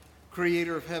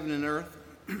 Creator of heaven and earth.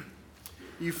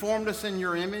 You formed us in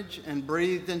your image and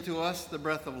breathed into us the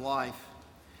breath of life.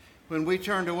 When we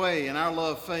turned away and our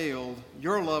love failed,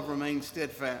 your love remained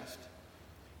steadfast.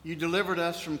 You delivered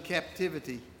us from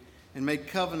captivity and made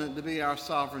covenant to be our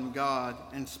sovereign God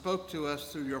and spoke to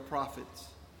us through your prophets.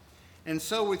 And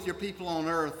so with your people on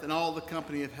earth and all the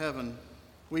company of heaven,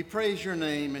 we praise your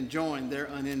name and join their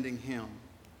unending hymn.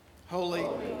 Holy,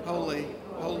 holy,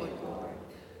 holy,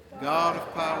 God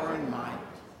of power and might,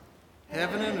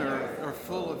 heaven and earth are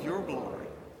full of your glory.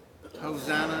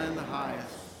 Hosanna in the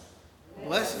highest.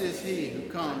 Blessed is he who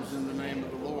comes in the name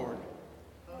of the Lord.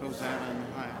 Hosanna in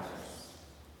the highest.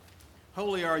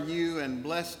 Holy are you, and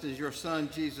blessed is your Son,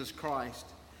 Jesus Christ.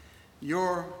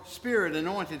 Your Spirit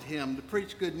anointed him to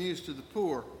preach good news to the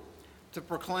poor, to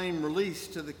proclaim release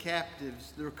to the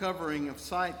captives, the recovering of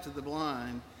sight to the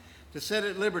blind, to set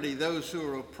at liberty those who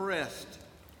are oppressed,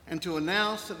 and to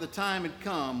announce that the time had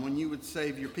come when you would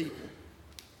save your people.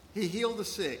 He healed the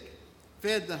sick,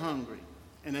 fed the hungry,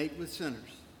 and ate with sinners.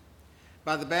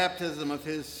 By the baptism of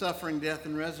his suffering, death,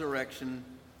 and resurrection,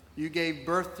 you gave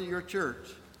birth to your church,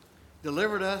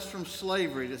 delivered us from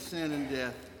slavery to sin and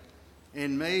death,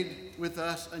 and made with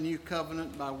us a new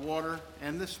covenant by water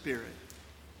and the Spirit.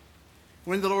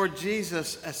 When the Lord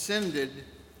Jesus ascended,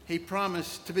 he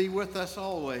promised to be with us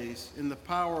always in the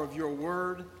power of your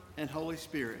word and Holy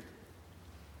Spirit.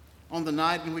 On the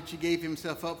night in which he gave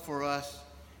himself up for us,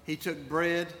 he took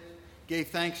bread, gave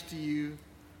thanks to you,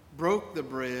 broke the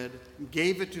bread,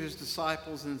 gave it to his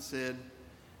disciples, and said,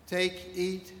 "Take,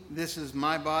 eat, this is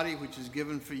my body which is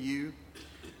given for you.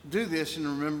 Do this in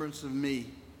remembrance of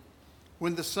me."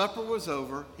 When the supper was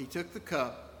over, he took the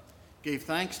cup, gave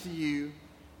thanks to you,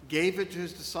 gave it to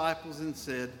his disciples, and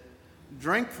said,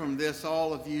 "Drink from this,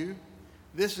 all of you.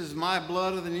 This is my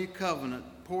blood of the new covenant,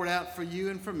 poured out for you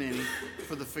and for many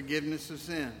for the forgiveness of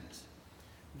sins.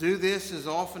 Do this as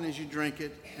often as you drink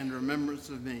it in remembrance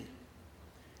of me."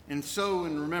 And so,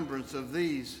 in remembrance of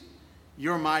these,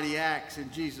 your mighty acts in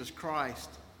Jesus Christ,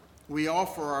 we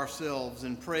offer ourselves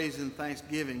in praise and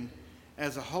thanksgiving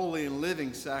as a holy and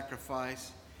living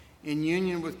sacrifice in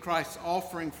union with Christ's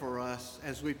offering for us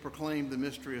as we proclaim the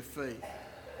mystery of faith.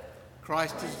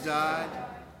 Christ has died,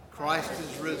 Christ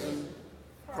has risen,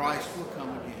 Christ will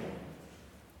come again.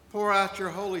 Pour out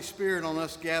your Holy Spirit on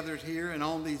us gathered here and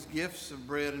on these gifts of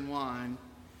bread and wine.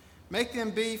 Make them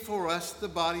be for us the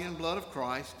body and blood of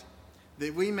Christ,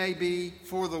 that we may be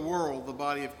for the world the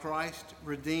body of Christ,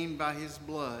 redeemed by his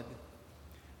blood.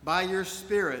 By your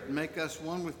Spirit, make us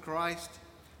one with Christ,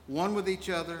 one with each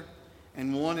other,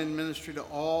 and one in ministry to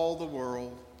all the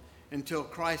world, until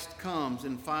Christ comes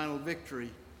in final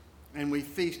victory and we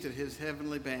feast at his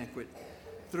heavenly banquet.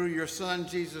 Through your Son,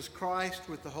 Jesus Christ,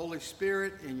 with the Holy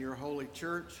Spirit in your holy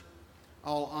church,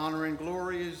 all honor and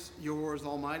glory is yours,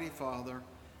 Almighty Father,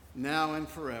 now and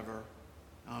forever.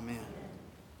 Amen.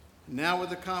 Now, with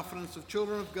the confidence of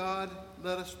children of God,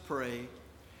 let us pray.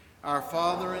 Our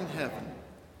Father in heaven,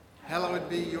 hallowed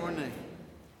be your name.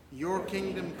 Your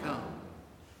kingdom come.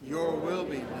 Your will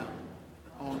be done,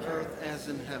 on earth as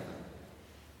in heaven.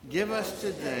 Give us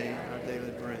today our daily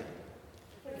bread.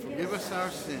 Forgive us our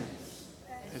sins,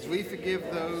 as we forgive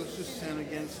those who sin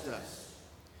against us.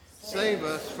 Save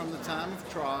us from the time of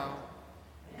trial,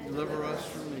 and deliver us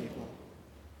from evil.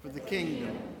 For the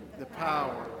kingdom, the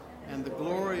power, and the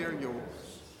glory are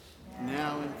yours,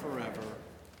 now and forever.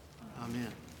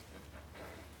 Amen.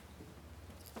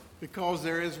 Because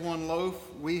there is one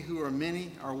loaf, we who are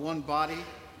many are one body,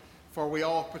 for we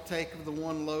all partake of the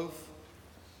one loaf.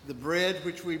 The bread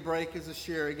which we break is a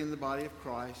sharing in the body of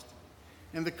Christ,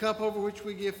 and the cup over which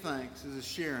we give thanks is a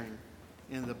sharing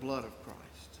in the blood of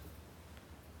Christ.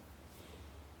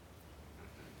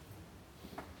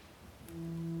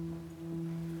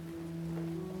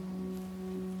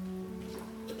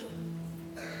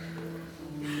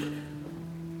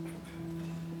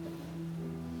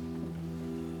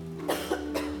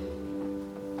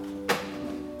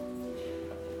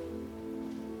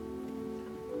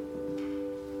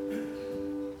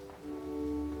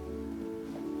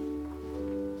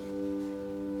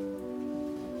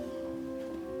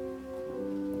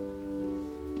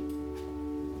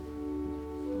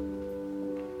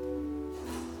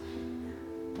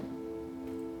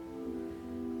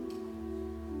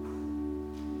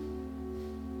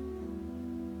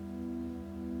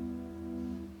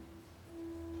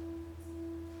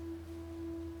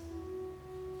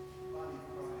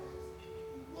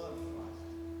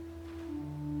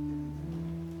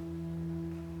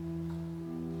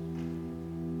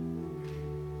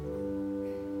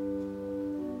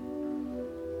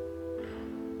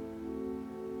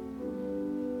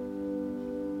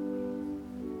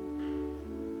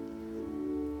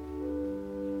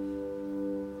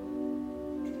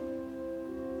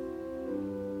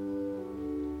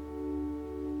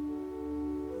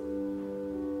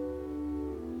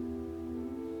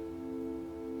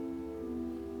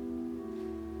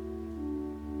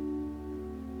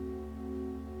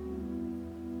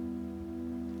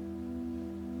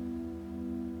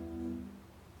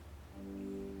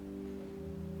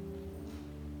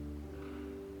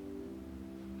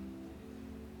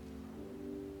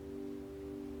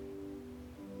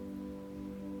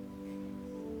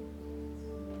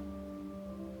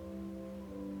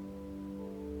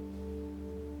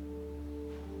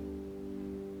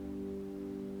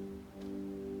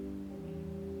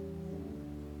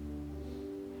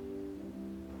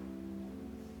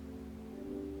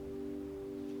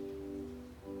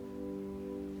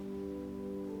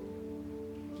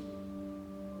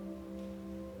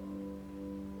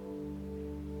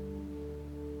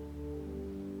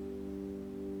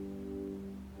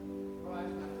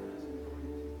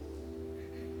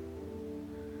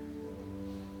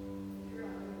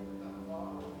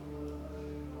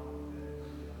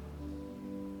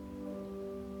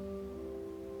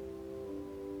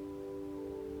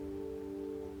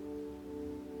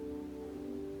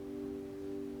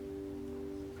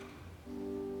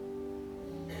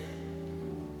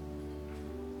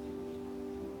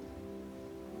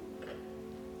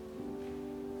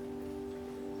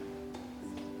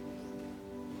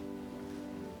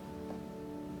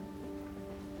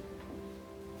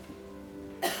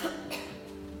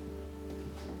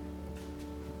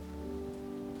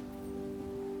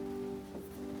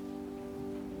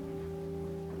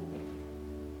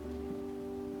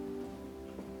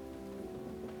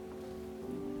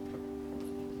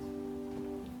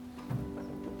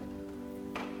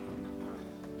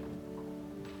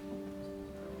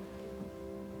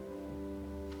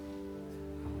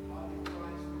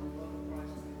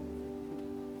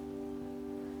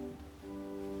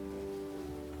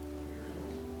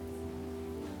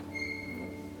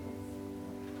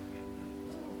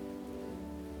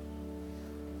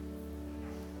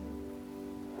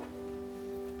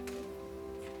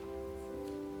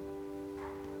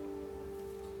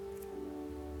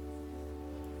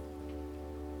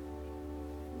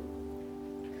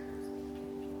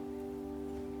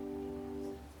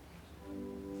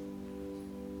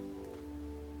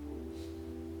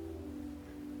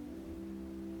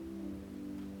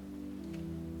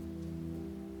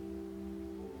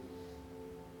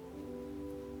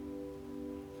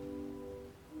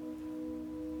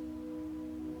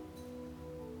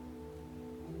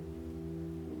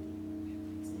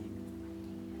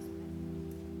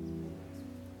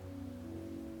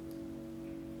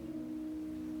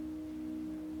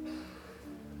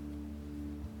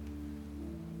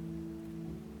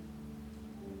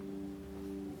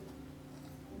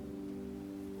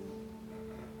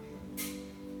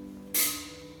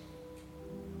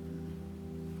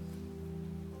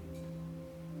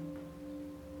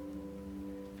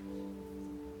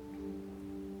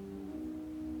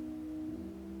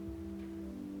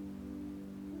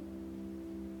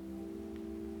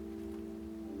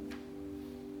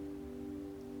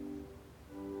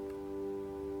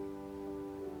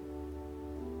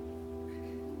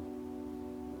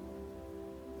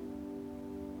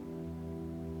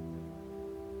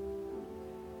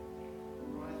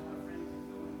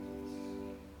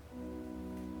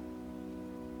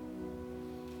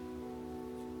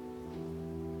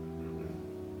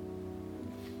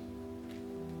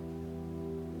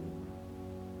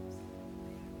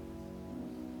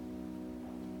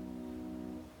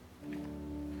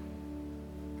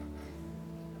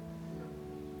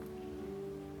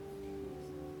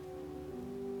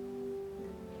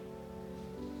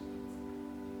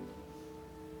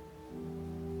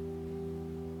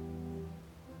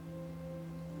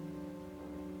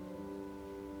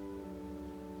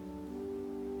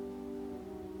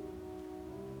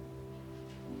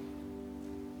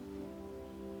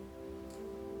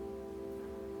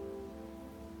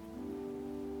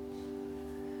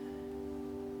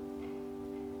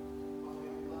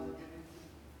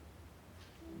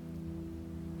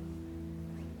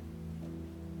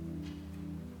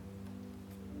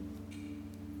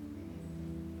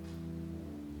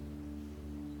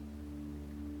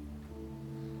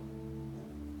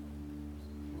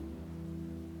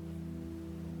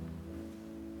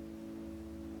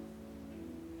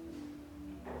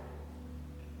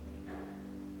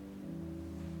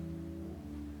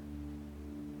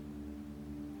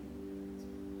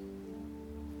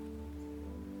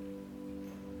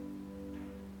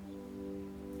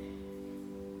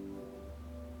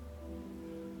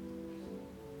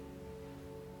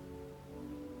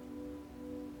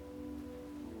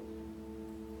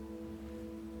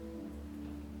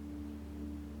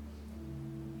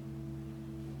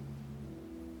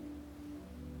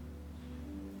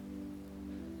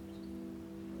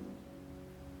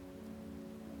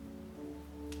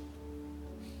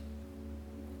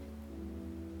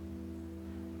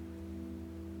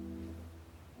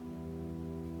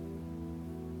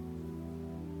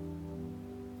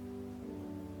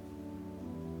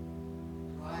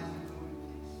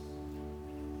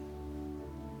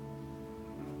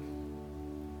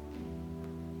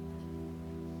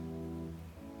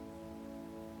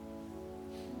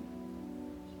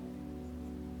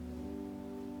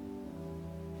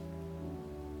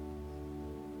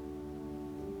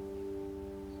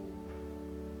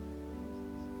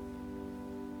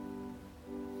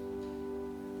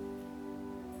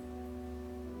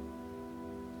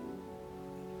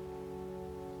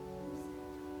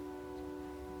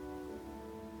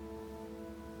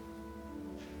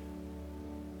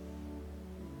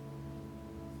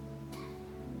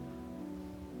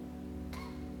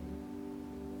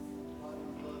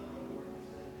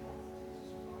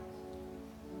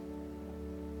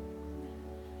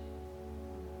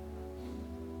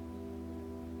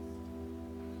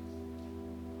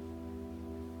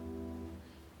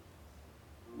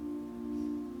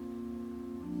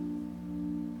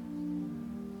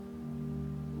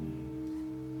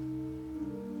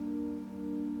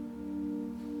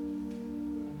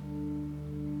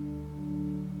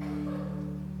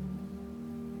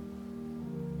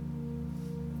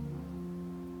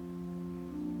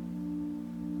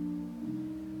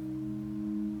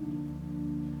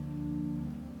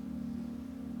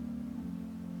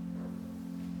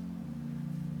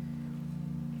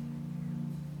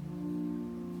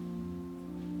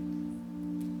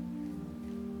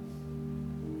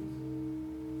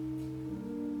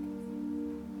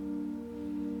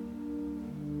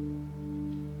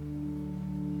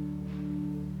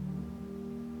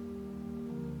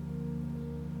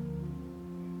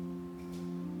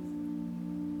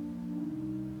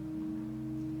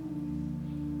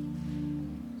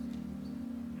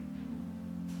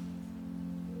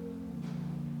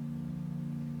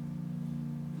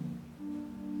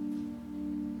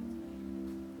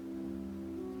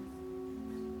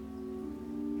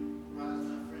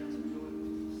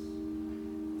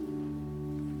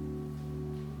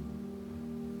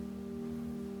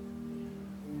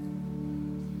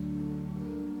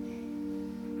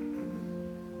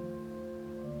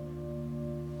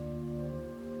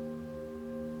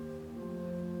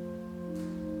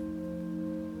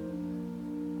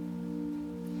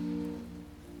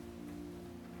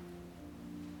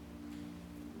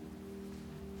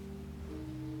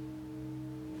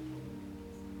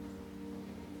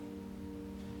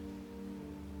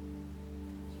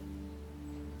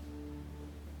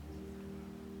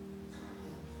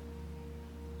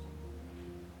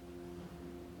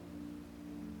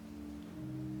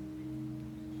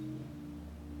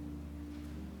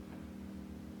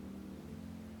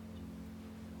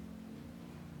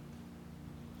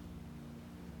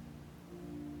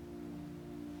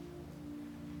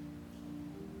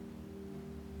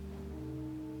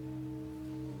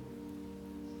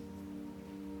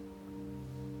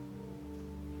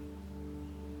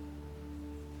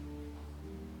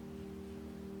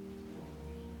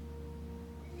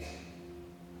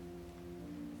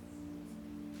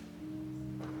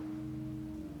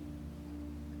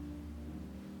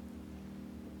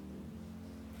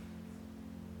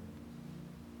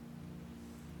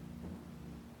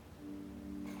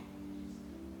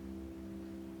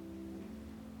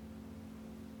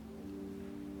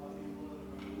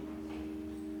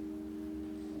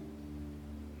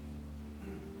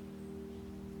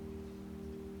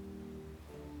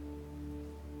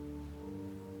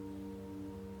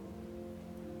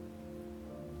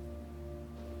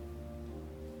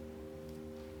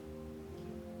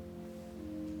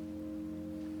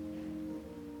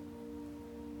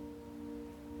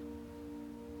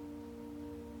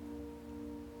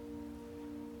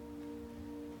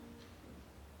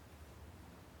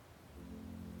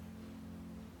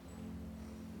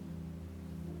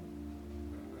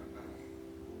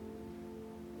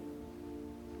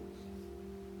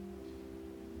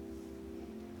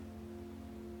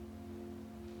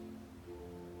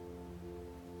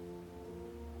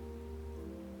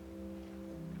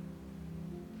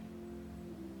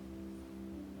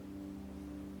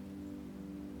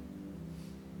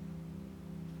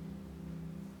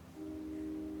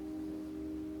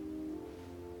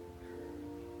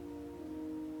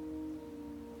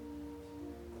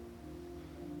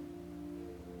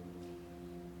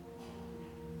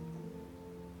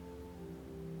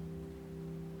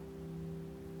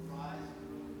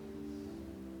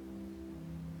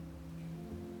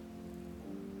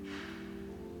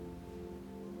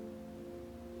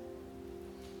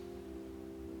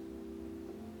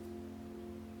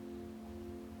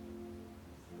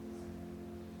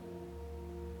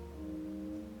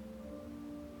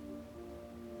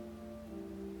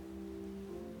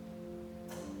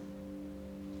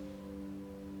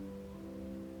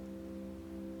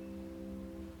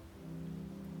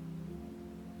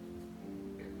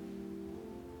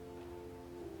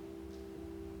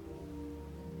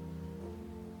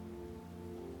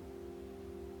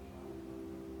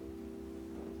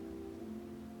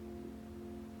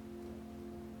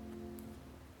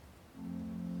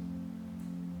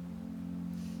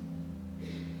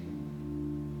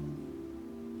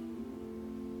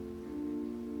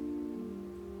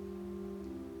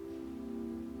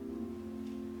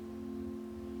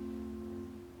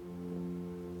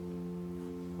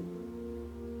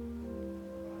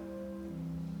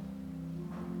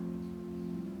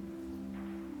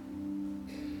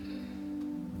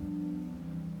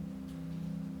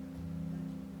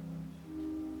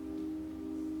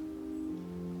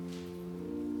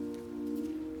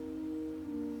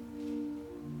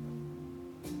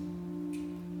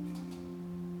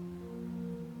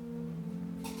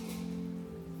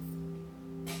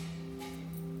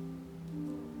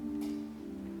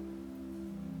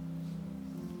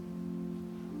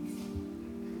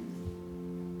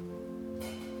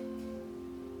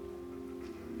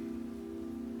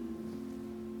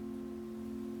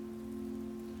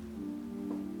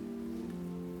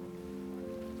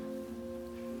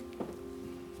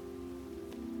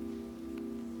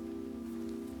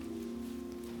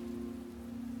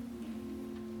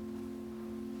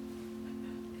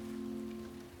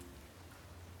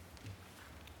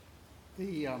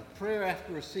 The prayer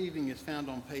after receiving is found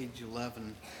on page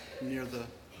 11, near the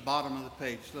bottom of the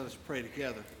page. Let us pray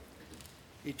together.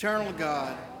 Eternal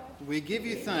God, we give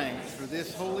you thanks for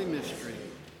this holy mystery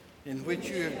in which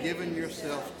you have given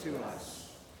yourself to us.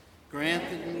 Grant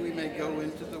that we may go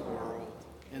into the world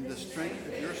in the strength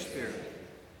of your Spirit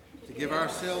to give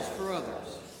ourselves for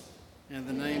others. In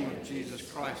the name of Jesus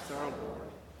Christ our Lord.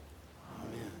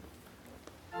 Amen.